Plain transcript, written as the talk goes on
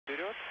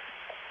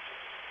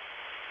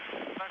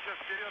сейчас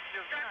вперед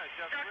не знаю.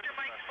 Dr.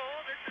 Mike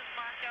Foale, this is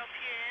Moscow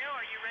PAO.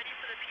 Are you ready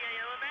for the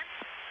PAO event?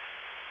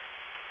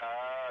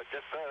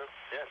 Guess so.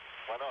 Yes,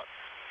 why not?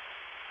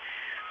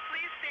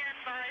 Please stand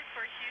by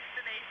for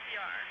Houston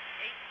ACR.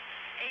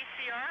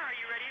 ACR, are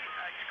you ready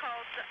to call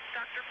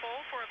Dr.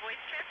 Foale for a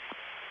voice check?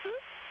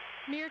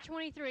 Mir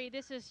 23,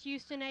 this is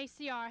Houston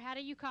ACR. How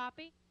do you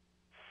copy?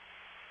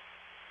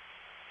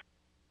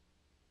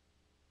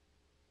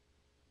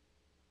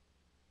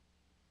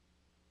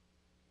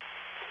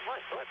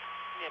 What?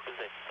 Нет,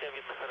 тебя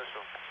видно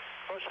хорошо.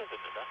 Хорошо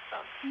видно,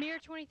 да? Mir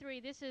 23,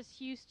 this is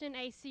Houston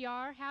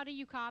ACR. How do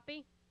you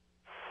copy?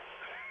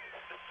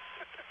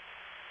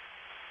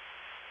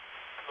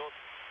 Ну,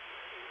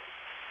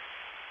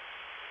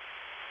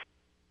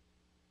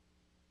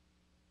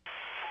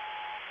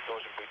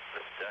 должен быть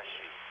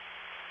настоящий.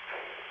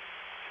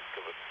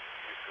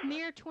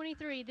 Mir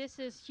 23, this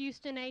is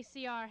Houston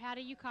ACR. How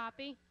do you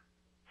copy?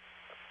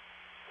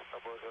 С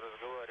тобой же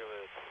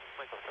разговаривает.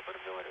 Майкл, с тобой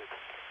разговаривает.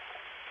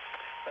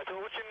 Это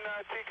очень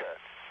тихо.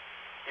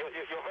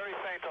 You're very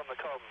faint on the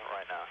comm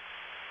right now.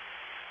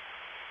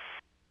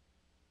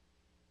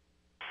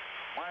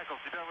 Майкл,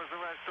 тебя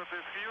вызывает кто-то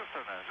из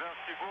Хьюстона.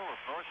 Женский голос,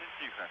 но очень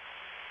тихо.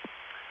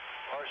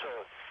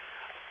 Marshall,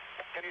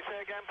 can you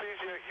say again, please,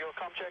 your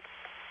comm check?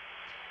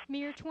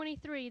 Mir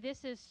 23,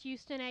 this is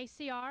Houston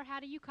ACR. How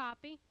do you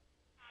copy?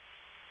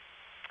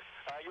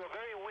 You're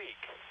very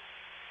weak.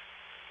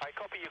 I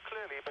copy you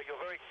clearly, but you're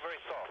very, very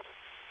soft.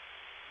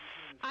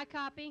 I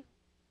copy.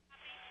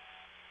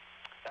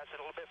 That's a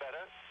little bit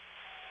better.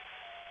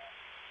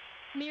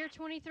 Mir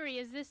 23,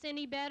 is this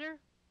any better?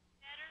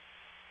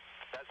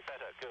 That's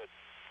better. Good.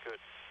 Good.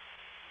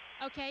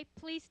 Okay,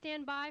 please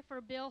stand by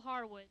for Bill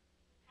Harwood.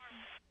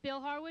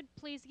 Bill Harwood,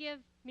 please give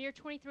Mir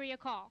 23 a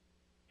call.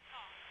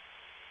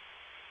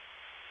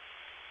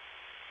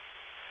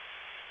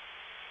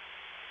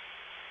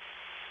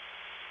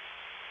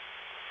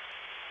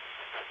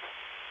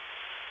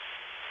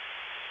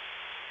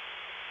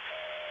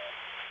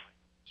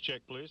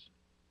 Check, please.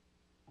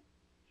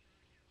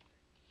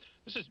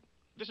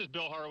 This is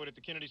Bill Harwood at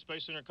the Kennedy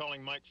Space Center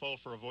calling Mike Foale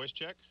for a voice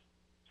check.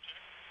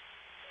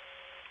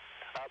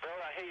 Bill,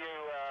 I hear you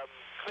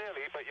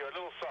clearly, but you're a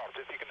little soft.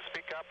 If you can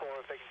speak up,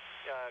 or if they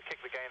can kick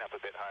the gain up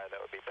a bit higher,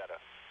 that would be better.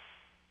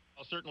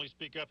 I'll certainly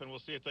speak up, and we'll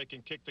see if they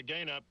can kick the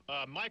gain up.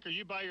 Mike, are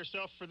you by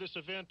yourself for this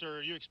event,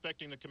 or are you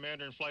expecting the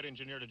commander and flight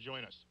engineer to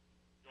join us?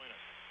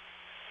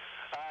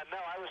 No,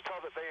 I was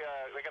told that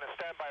they're going to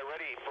stand by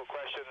ready for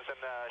questions,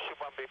 and should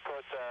one be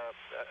put,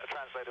 a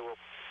translator will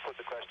put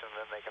the question, and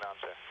then they can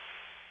answer.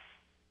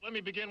 Let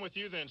me begin with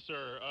you then,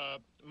 sir.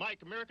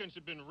 Mike, Americans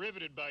have been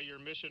riveted by your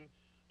mission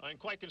and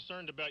quite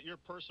concerned about your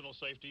personal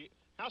safety.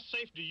 How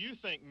safe do you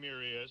think Mir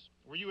is?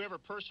 Were you ever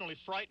personally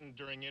frightened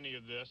during any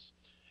of this?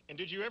 And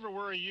did you ever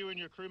worry you and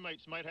your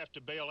crewmates might have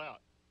to bail out?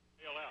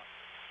 Well,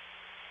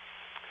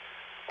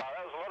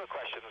 that was a lot of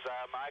questions.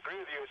 I agree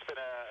with you. It's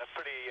been a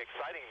pretty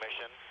exciting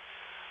mission.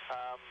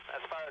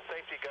 As far as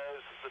safety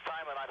goes, the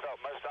time when I felt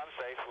most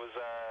unsafe was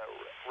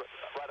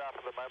right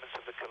after the moments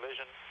of the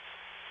collision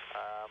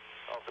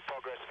of the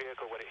Progress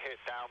vehicle when it hit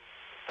down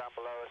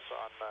below us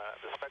on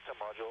the Spektr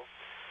module.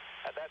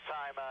 At that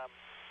time, I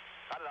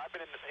don't know, I've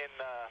been in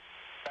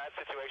bad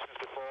situations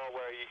before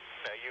where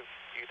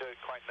you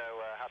don't quite know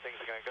how things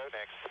are going to go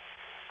next.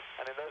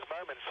 And in those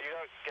moments, you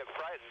don't get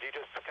frightened. You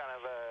just kind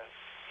of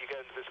you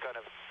go into this kind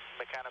of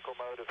mechanical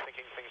mode of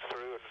thinking things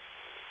through and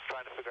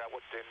trying to figure out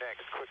what to do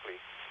next quickly.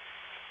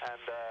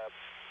 And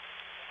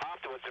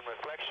afterwards, in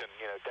reflection,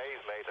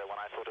 days later, when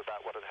I thought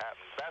about what had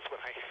happened, that's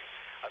when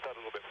I felt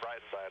a little bit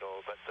frightened by it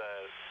all. But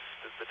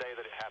the day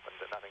that it happened,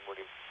 that nothing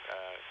really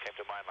came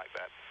to mind like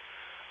that.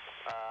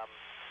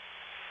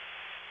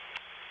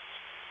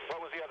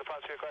 What was the other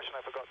parts of your question?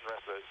 I've forgotten the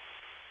rest of those.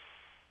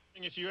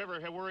 If you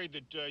ever had worried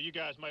that you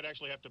guys might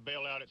actually have to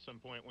bail out at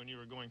some point when you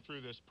were going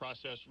through this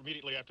process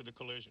immediately after the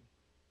collision?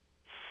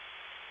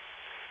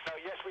 No,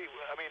 yes,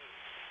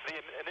 the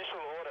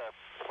initial order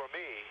for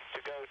me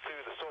to go to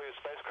the Soyuz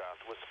spacecraft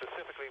was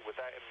specifically with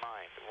that in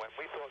mind. When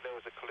we thought there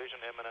was a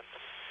collision imminent,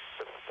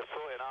 the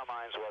thought in our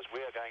minds was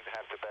we are going to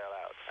have to bail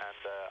out.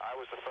 And I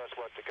was the first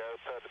one to go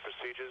per the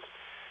procedures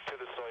to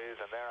the Soyuz,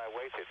 and there I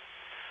waited.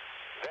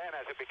 Then,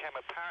 as it became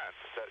apparent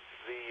that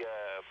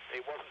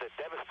it wasn't a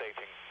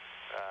devastating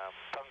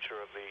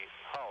puncture of the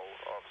hull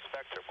of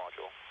Spektr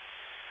module,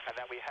 and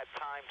that we had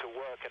time to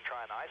work and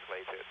try and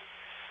isolate it,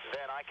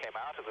 then I came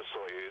out of the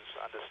Soyuz,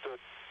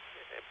 understood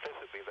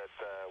implicitly that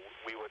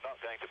we were not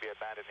going to be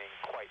abandoning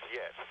quite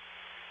yet.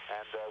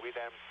 And we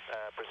then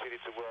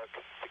proceeded to work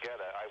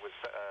together. I was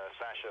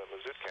Sasha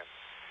Lazutkin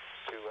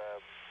to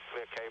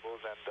clear cables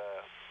and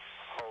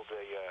hold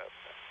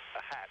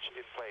a hatch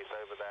in place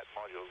over that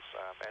module's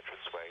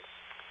entranceway.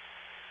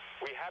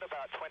 We had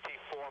about 24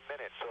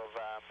 minutes of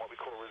what we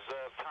call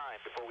reserve time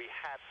before we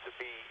had to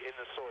be in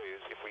the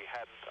Soyuz if we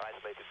hadn't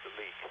isolated the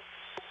leak.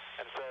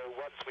 And so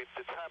once we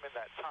determined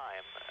that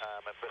time,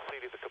 and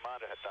Vasily, the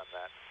commander, had done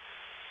that,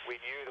 we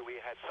knew that we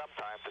had some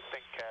time to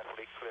think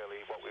carefully,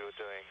 clearly what we were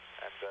doing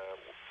and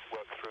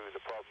work through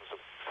the problems of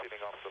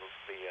sealing off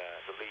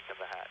the leak in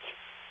the hatch.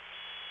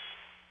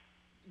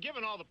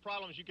 given all the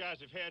problems you guys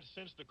have had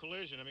since the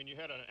collision, I mean, you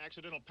had an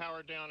accidental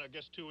power down, I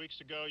guess, 2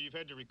 weeks ago. You've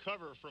had to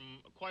recover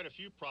from quite a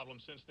few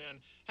problems since then.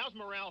 How's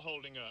morale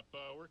holding up?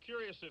 We're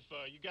curious if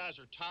you guys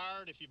are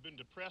tired, if you've been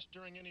depressed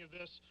during any of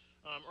this,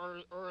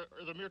 or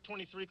the Mir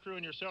 23 crew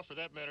and yourself, for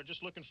that matter,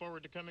 just looking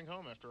forward to coming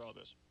home after all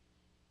this.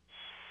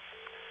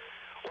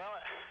 Well,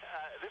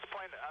 at this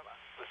point,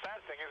 the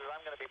sad thing is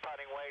I'm going to be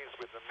parting ways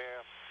with the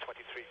Mir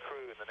 23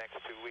 crew in the next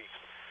 2 weeks.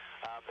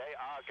 They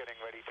are getting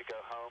ready to go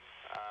home.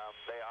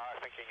 They are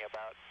thinking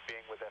about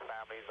being with their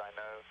families, I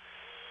know.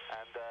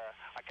 And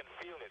I can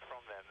feel it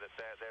from them that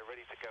they're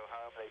ready to go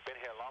home. They've been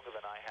here longer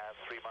than I have,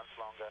 3 months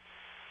longer,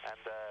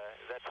 and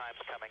their time's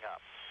coming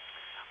up.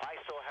 I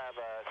still have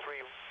 2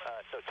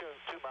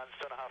 months,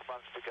 2.5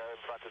 months to go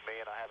in front of me,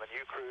 and I have a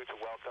new crew to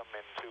welcome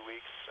in 2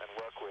 weeks and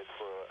work with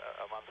for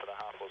a month and a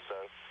half or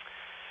so.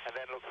 And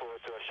then look forward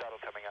to a shuttle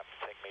coming up to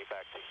take me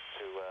back to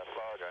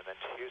Florida and then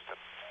to Houston.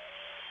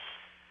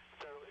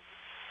 So,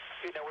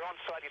 you know, we're on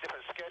slightly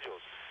different schedules.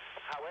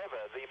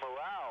 However, the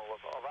morale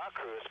of our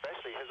crew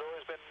especially has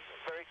always been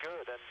very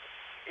good. And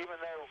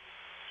even though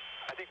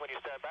I think when you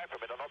stand back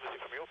from it, and obviously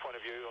from your point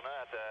of view on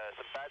that,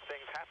 some bad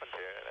things happened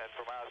here, and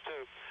from ours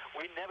too,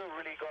 we never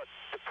really got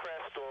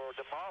depressed or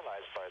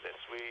demoralized by this.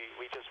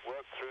 We just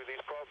worked through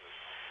these problems.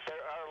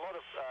 There are a lot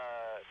of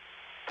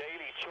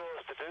daily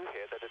chores to do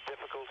here that are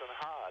difficult and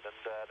hard, and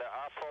there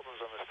are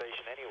problems on the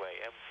station anyway,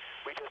 and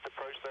we just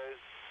approach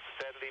those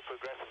steadily,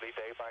 progressively,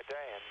 day by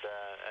day,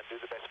 and do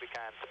the best we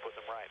can to put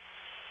them right.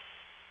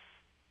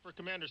 For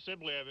Commander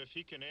Sibliev, if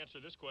he can answer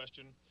this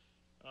question,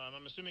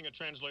 I'm assuming a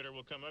translator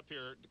will come up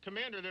here.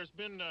 Commander, there's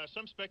been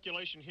some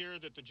speculation here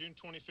that the June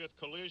 25th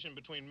collision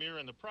between Mir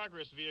and the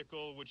Progress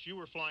vehicle, which you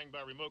were flying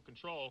by remote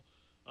control,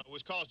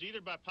 was caused either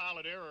by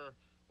pilot error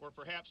or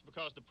perhaps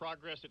because the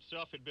Progress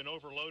itself had been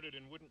overloaded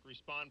and wouldn't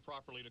respond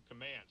properly to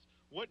commands.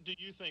 What do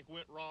you think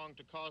went wrong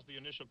to cause the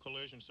initial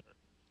collision, sir?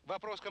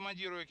 Вопрос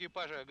командиру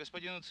экипажа,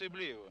 господину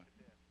Цыблиеву.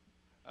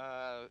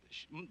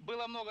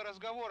 Было много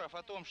разговоров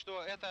о том,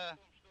 что это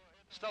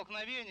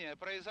столкновение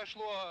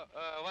произошло,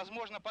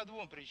 возможно, по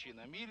 2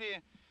 причинам.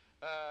 Или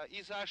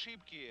из-за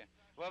ошибки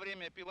во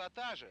время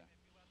пилотажа,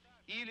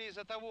 или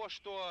из-за того,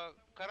 что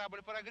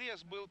корабль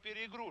 «Прогресс» был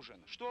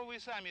перегружен. Что вы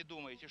сами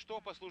думаете, что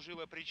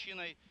послужило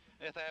причиной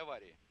этой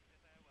аварии?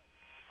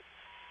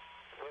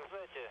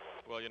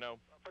 Well, you know,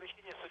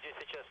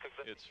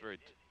 it's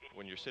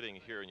when you're sitting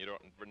here and you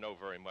don't know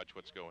very much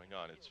what's going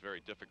on, it's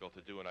very difficult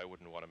to do, and I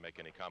wouldn't want to make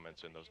any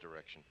comments in those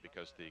directions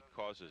because the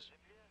causes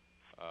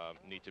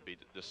need to be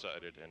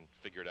decided and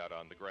figured out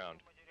on the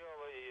ground.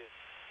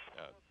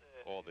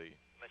 All the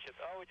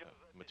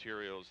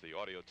materials, the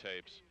audio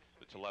tapes,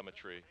 the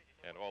telemetry,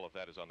 and all of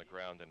that is on the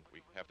ground, and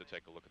we have to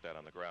take a look at that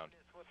on the ground.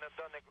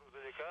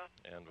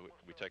 And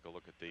we take a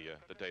look at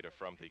the data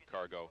from the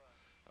cargo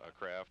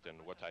craft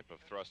and what type of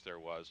thrust there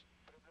was.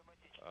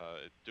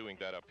 Doing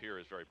that up here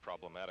is very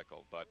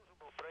problematical, but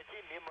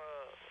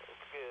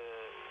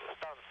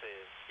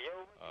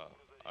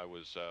I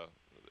was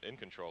in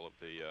control of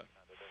the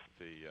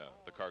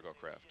cargo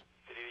craft.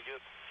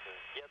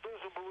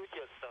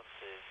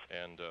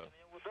 And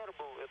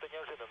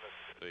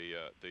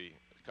the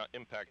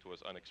impact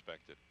was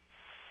unexpected.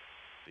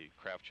 The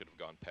craft should have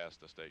gone past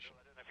the station.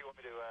 I don't know if you want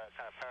me to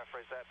kind of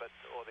paraphrase that,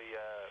 or the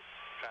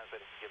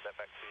translator can give that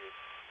back to you.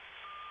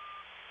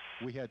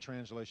 We had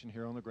translation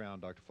here on the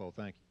ground, Dr. Foale.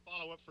 Thank you.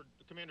 Follow up for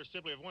Commander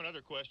Sibley of one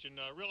other question.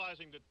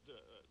 Realizing that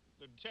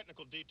the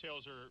technical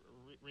details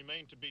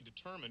remain to be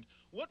determined,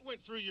 what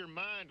went through your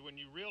mind when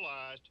you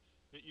realized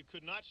that you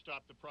could not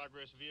stop the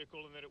Progress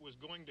vehicle and that it was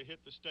going to hit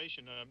the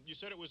station? You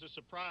said it was a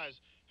surprise.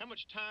 How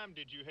much time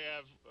did you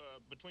have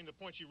between the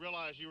point you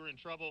realized you were in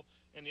trouble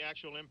and the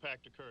actual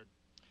impact occurred?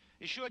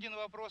 Еще один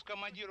вопрос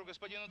командиру,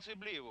 господину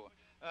Цыблиеву.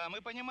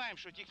 Мы понимаем,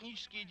 что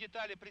технические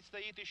детали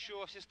предстоит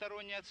еще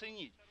всесторонне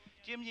оценить.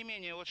 Тем не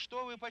менее, вот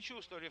что вы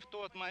почувствовали в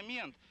тот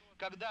момент,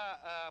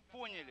 когда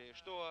поняли,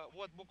 что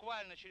вот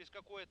буквально через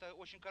какое-то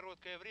очень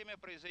короткое время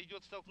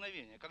произойдет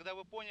столкновение, когда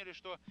вы поняли,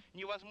 что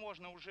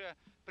невозможно уже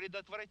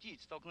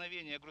предотвратить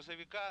столкновение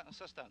грузовика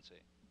со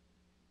станцией?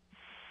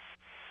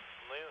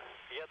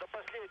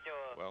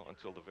 Well,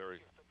 until the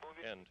very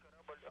end,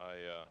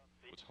 I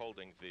was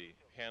holding the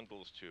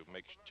handles to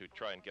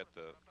try and get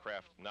the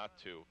craft not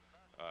to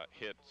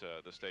hit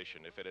the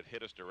station. If it had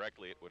hit us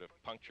directly, it would have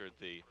punctured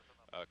the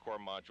core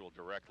module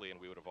directly, and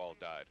we would have all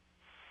died.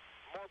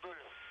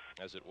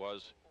 As it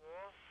was,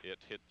 it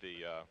hit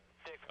the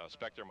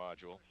Spektr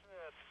module.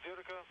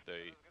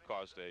 They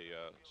caused a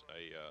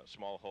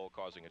small hole,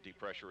 causing a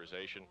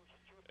depressurization,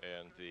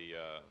 and the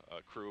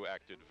crew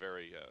acted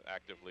very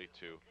actively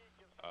to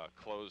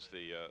close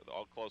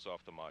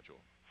off the module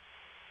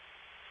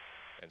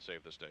and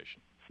save the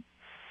station.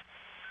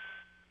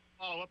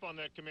 Follow up on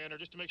that, Commander,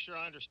 just to make sure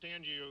I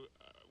understand you.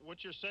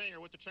 What you're saying,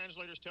 or what the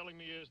translator's telling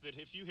me, is that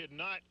if you had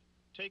not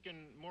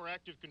taken more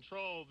active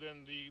control,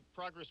 then the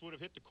Progress would have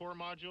hit the core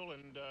module,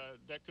 and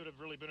that could have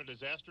really been a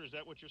disaster. Is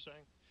that what you're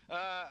saying?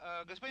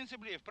 Господин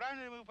Цыблиев,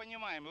 правильно ли мы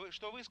понимаем,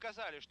 что вы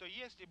сказали, что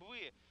если бы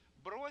вы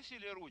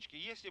бросили ручки,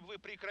 если бы вы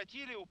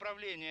прекратили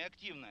управление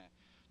активное,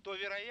 то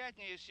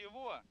вероятнее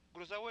всего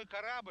грузовой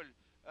корабль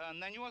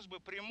нанес бы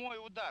прямой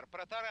удар,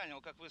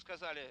 протаранил, как вы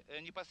сказали,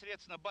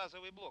 непосредственно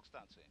базовый блок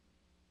станции.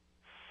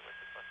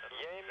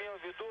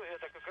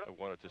 I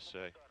wanted to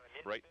say,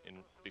 right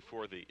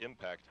before the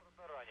impact,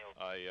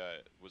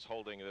 I was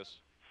holding this,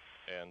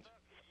 and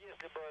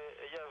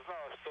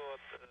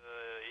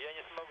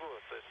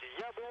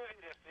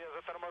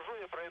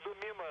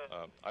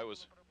I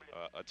was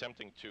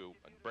attempting to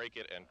break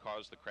it and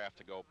cause the craft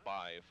to go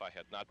by. If I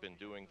had not been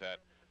doing that,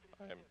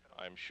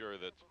 I'm sure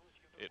that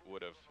it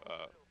would have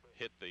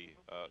hit the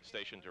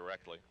station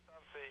directly.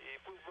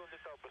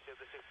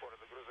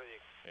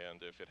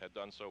 And if it had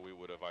done so, we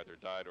would have either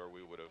died or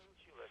we would have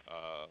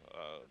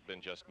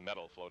been just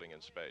metal floating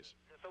in space.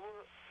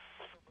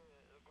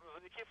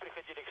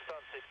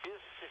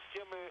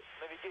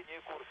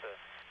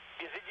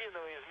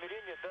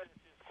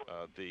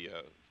 The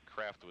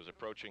craft was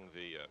approaching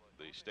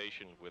the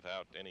station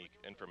without any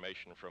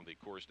information from the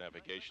course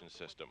navigation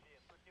system.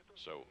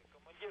 So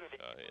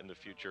in the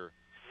future,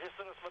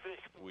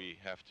 we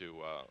have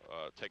to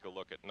take a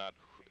look at not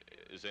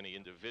is any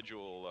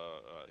individual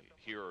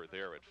here or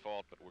there at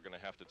fault, but we're going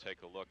to have to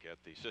take a look at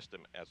the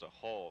system as a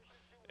whole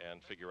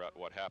and figure out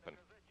what happened.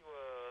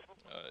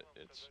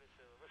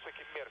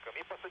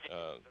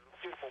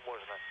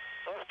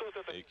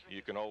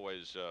 You can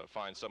always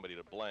find somebody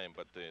to blame,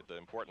 but the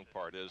important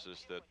part is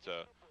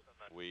that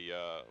we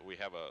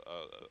have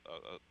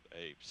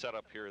a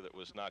setup here that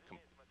was not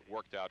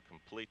worked out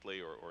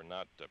completely or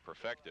not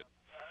perfected.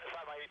 If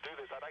I may do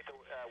this, I'd like to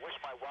wish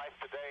my wife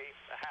today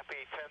a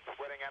happy 10th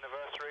wedding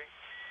anniversary.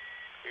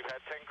 We've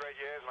had 10 great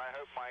years, and I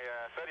hope my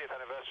 30th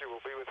anniversary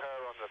will be with her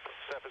on the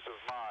surface of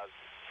Mars.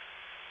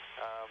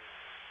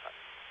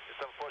 It's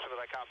unfortunate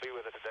that I can't be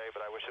with her today,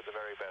 but I wish her the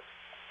very best.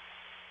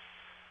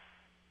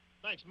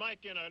 Thanks,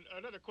 Mike. And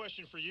another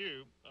question for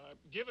you.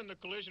 Given the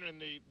collision and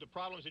the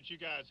problems that you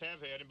guys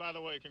have had, and by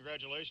the way,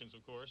 congratulations,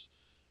 of course.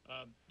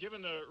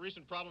 Given the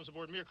recent problems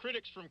aboard Mir,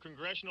 critics from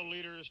congressional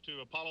leaders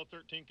to Apollo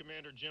 13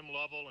 Commander Jim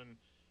Lovell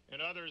and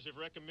others have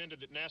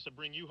recommended that NASA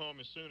bring you home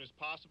as soon as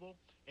possible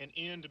and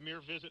end Mir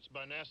visits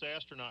by NASA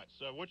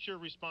astronauts. What's your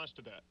response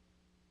to that?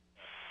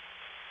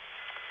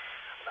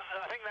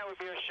 I think that would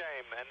be a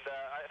shame, and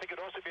I think it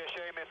would also be a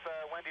shame if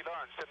Wendy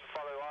Lawrence didn't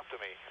follow after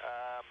me.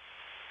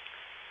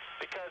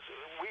 Because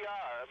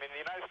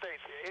the United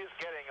States is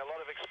getting a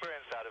lot of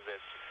experience out of this.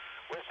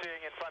 We're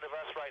seeing in front of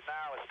us right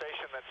now a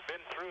station that's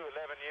been through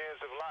 11 years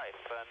of life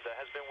and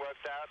has been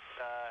worked out,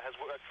 has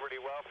worked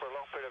really well for a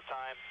long period of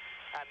time,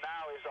 and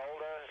now is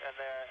older and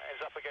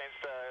is up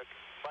against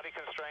money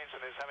constraints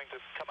and is having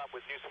to come up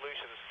with new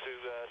solutions to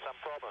some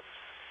problems,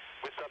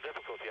 with some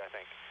difficulty, I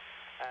think.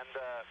 And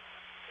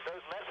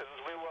those lessons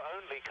we will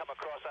only come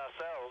across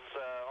ourselves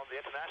on the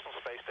International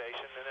Space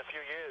Station in a few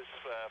years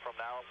from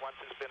now, once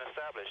it's been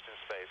established in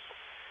space.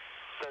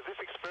 So this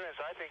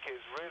experience, I think, is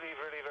really,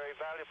 really very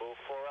valuable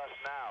for us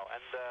now,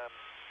 and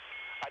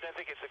I don't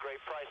think it's a great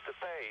price to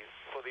pay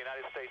for the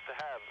United States to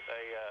have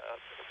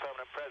a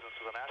permanent presence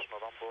as an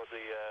astronaut on board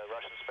the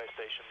Russian space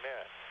station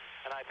Mir.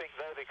 And I think,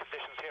 though the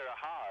conditions here are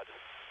hard,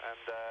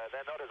 and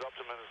they're not as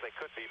optimum as they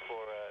could be for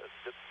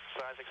the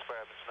science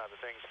experiments and other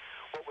things,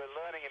 what we're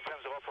learning in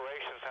terms of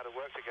operations, how to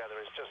work together,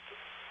 is just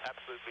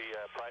absolutely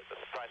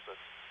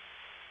priceless.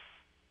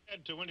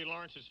 To Wendy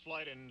Lawrence's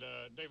flight and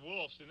Dave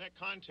Wolf's, in that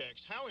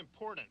context, how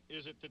important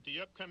is it that the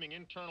upcoming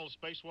internal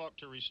spacewalk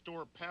to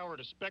restore power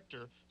to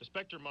Spektr, the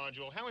Spektr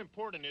module, how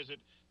important is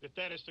it that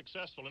that is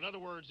successful? In other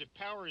words, if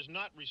power is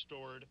not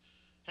restored,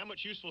 how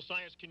much useful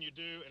science can you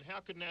do, and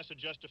how could NASA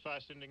justify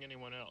sending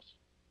anyone else?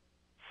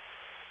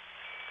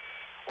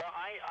 Well,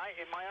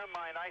 in my own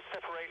mind, I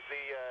separate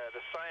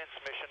the science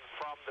mission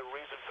from the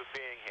reason for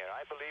being here.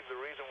 I believe the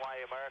reason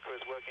why America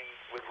is working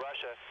with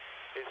Russia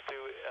is to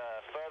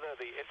further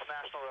the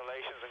international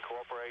relations and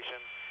cooperation,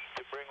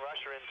 to bring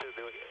Russia into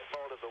the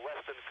fold of the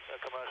Western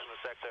commercial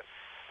sector,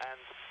 and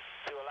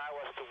to allow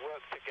us to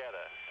work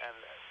together. And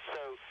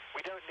so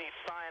we don't need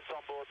science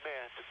on board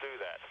Mir to do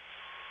that.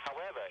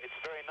 However, it's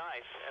very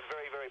nice and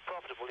very, very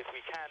profitable if we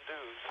can do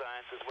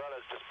science as well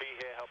as just be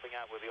here helping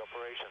out with the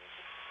operations.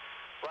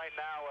 Right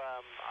now,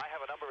 I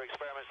have a number of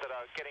experiments that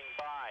are getting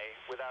by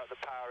without the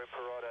power in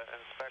Parota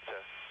and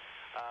Spektr.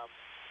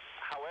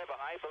 However,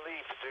 I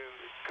believe to do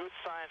good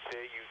science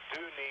here, you do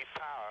need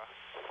power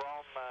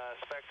from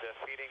Spektr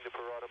feeding the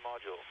Parota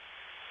module.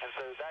 And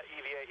so that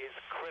EVA is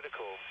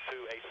critical to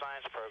a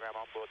science program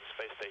on board the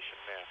space station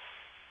Mir.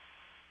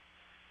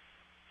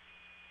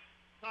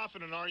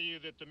 Confident are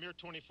you that the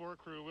Mir-24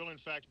 crew will in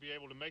fact be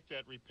able to make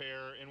that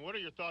repair? And what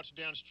are your thoughts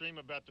downstream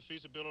about the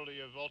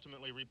feasibility of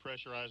ultimately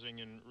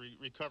repressurizing and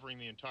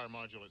recovering the entire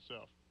module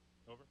itself?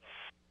 Over.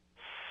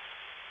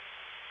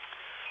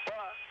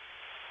 Well,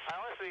 I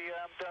honestly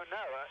don't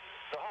know.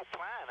 The whole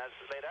plan, as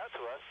laid out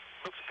to us,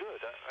 looks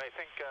good. I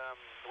think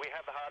we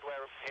have the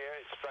hardware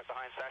here. It's stuck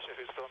behind Sasha,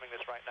 who's filming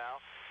this right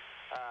now.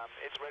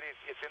 It's ready.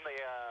 It's in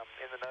the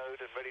node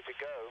and ready to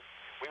go.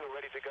 We were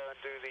ready to go and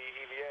do the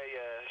EVA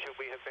should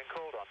we have been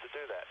called on to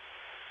do that.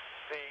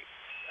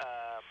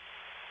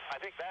 I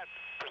think that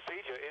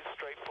procedure is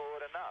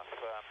straightforward enough.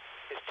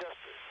 It's just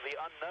the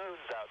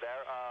unknowns out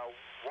there are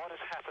what has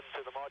happened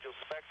to the module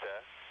Spektr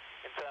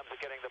in terms of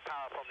getting the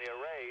power from the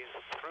arrays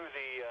through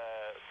the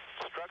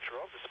structure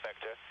of the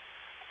Spektr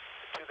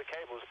to the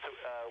cables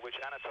which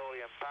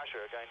Anatoly and Pasha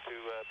are going to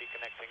be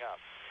connecting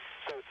up.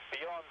 So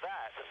beyond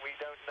that, we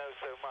don't know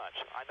so much.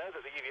 I know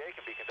that the EVA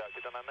can be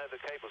conducted, and I know the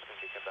cables can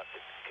be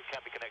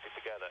connected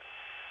together.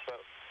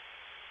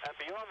 And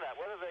beyond that,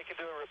 whether they can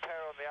do a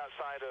repair on the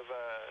outside of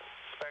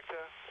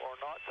Spektr or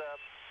not,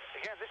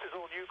 again, this is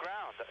all new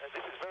ground.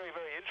 This is very,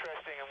 very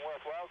interesting and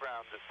worthwhile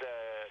ground that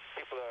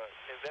people are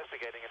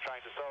investigating and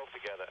trying to solve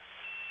together.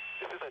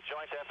 This is a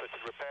joint effort to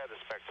repair the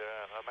Spektr.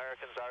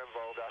 Americans are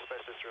involved, our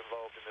specialists are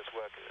involved in this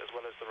work, as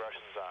well as the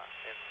Russians are.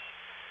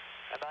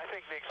 And I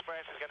think the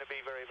experience is going to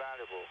be very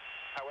valuable.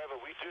 However,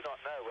 we do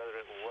not know whether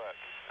it will work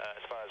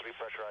as far as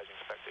repressurizing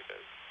Spektr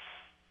goes.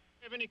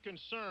 Do you have any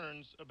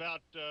concerns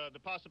about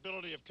the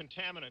possibility of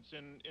contaminants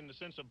in the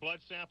sense of blood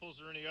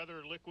samples or any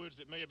other liquids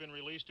that may have been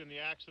released in the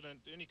accident?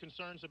 Any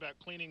concerns about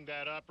cleaning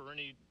that up or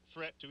any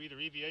threat to either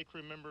EVA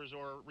crew members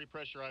or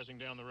repressurizing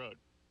down the road?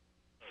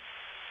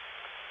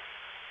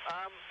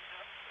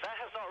 That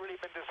has not really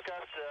been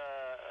discussed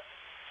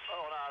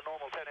on our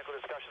normal technical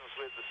discussions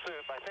with the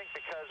SOUP, I think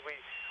because we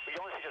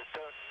honestly just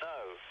don't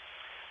know.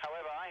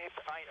 However,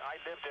 I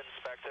lived in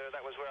Spektr.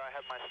 That was where I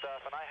had my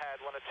stuff, and I had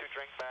 1 or 2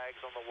 drink bags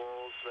on the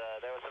walls.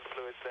 There were some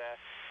fluids there.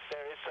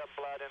 There is some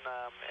blood in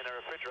a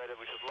refrigerator,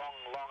 which was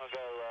long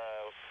ago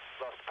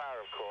lost power,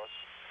 of course.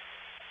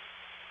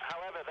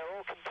 However, they're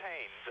all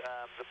contained,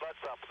 the blood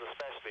samples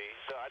especially,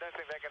 so I don't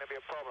think they're going to be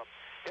a problem.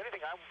 The only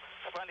thing I'm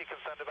slightly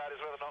concerned about is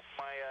whether or not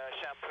my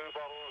shampoo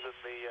bottles and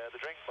the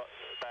drink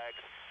bags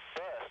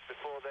burst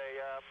before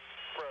they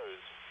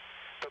froze.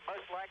 But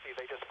most likely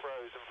they just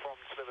froze and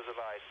formed slivers of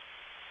ice.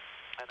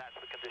 And that's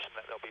the condition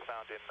that they'll be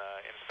found in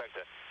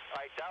Spektr.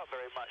 I doubt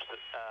very much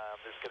that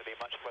there's going to be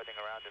much floating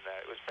around in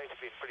there. It was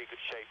basically in pretty good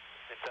shape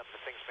in terms of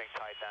things being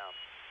tied down.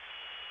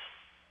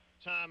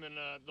 Time, and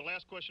the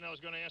last question I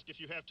was going to ask,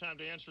 if you have time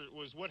to answer it,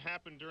 was what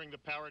happened during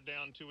the power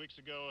down 2 weeks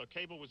ago? A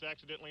cable was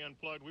accidentally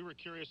unplugged. We were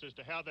curious as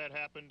to how that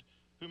happened,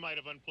 who might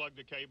have unplugged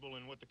the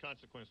cable, and what the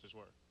consequences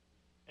were.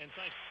 And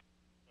thanks.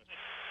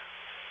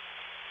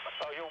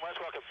 Oh, you're most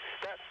welcome.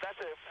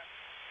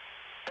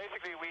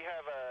 Basically, we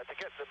have, to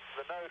get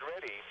the node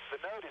ready,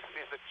 the node is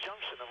the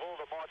junction of all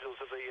the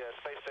modules of the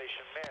space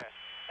station Mir.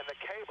 And the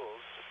cables,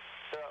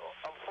 there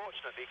are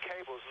unfortunately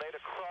cables laid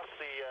across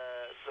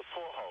the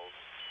portholes.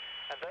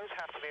 And those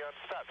have to be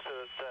unstuck so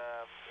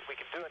that we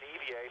can do an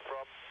EVA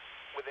from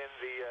within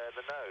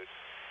the node.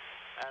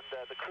 And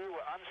the crew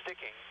were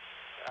unsticking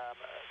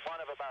one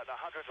of about 100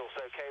 or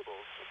so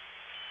cables.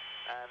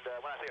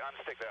 And when I say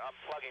unstick, they're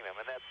unplugging them.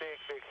 And they're big,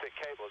 thick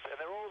cables. And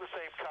they're all the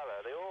same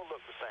color. They all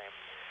look the same.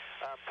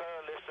 Per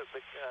a list that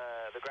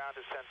the ground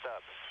has sent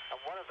up. And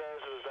one of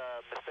those was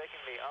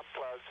mistakenly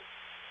unplugged.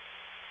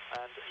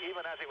 And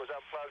even as it was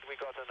unplugged, we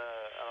got an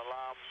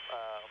alarm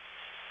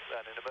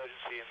and an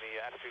emergency in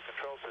the attitude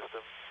control system,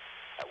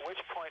 at which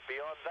point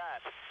beyond that,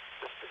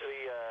 the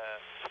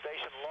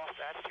station lost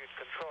attitude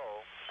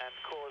control and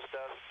caused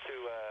us to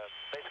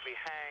basically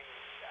hang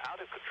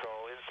out of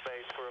control in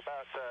space for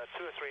about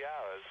 2 or 3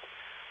 hours,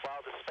 while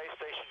the space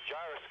station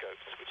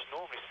gyroscopes, which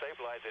normally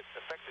stabilize it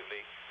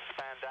effectively,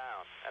 span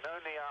down. And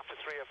only after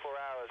 3 or 4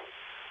 hours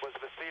was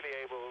Vasily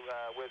able,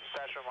 with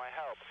Sasha and my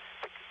help,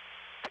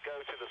 to go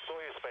to the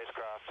Soyuz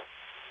spacecraft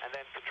and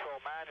then control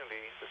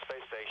manually the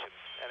space station.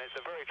 And it's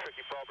a very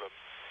tricky problem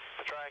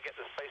to try and get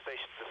the space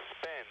station to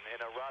spin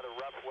in a rather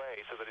rough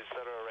way so that its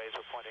solar arrays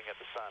were pointing at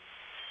the sun.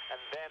 And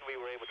then we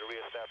were able to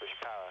reestablish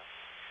power.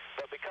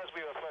 But because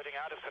we were floating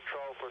out of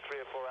control for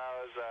 3 or 4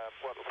 hours,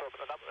 for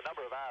a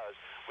number of hours,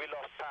 we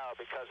lost power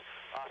because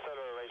our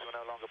solar arrays were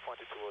no longer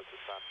pointed towards the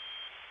sun.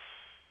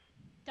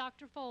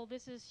 Dr. Foale,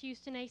 this is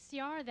Houston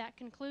ACR. That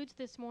concludes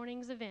this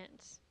morning's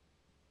events.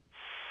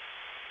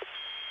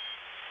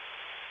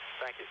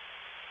 Thank you.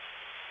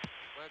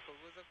 Michael,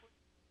 вы закончили?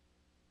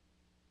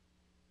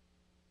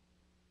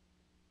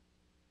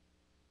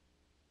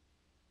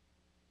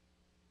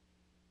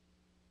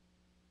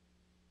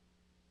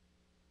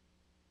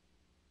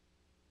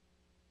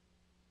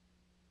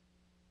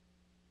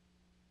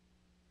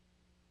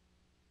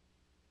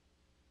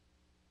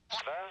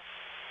 Да?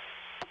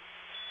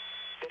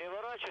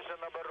 Переворачивайся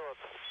наоборот.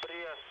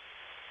 Пресс.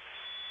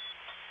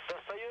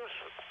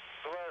 Достаешь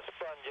 2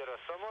 эспандера,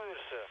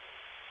 становишься.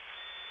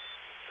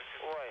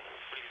 Ой.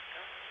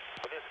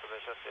 Близко, да,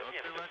 сейчас я... Вот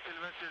ты, Василий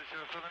Васильевич,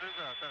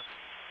 инструментализатор.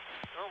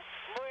 Ну,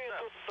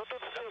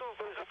 тут все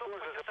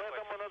пользуются,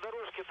 поэтому на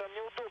дорожке там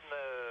неудобно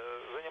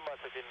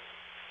заниматься этим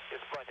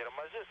эспандером,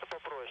 а здесь-то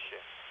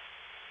попроще.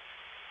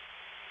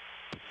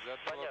 За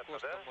одно Понятно,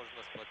 окошко да?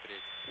 можно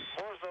смотреть.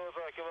 Можно вот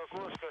так и в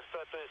окошко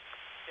стать, то есть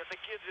и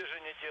такие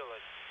движения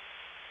делать.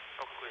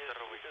 Ну, какой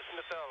здоровый. С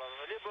металлом,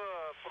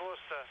 либо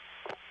просто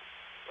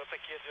вот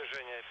такие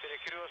движения,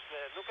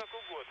 перекрестные, ну как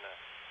угодно.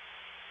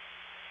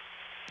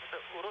 Это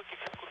уроки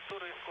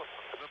физкультуры из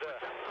космоса.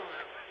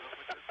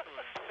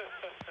 Запатентуем.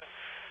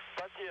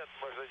 Патент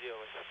можно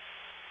делать.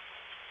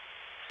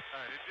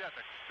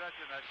 Ребята,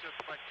 кстати, насчет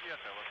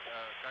пакета, вот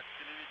как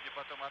телевидение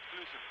потом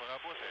отключим,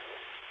 поработаем.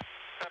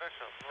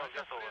 Хорошо,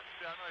 Хотя, в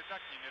принципе, оно и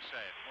так не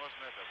мешает.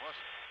 Можно это,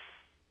 может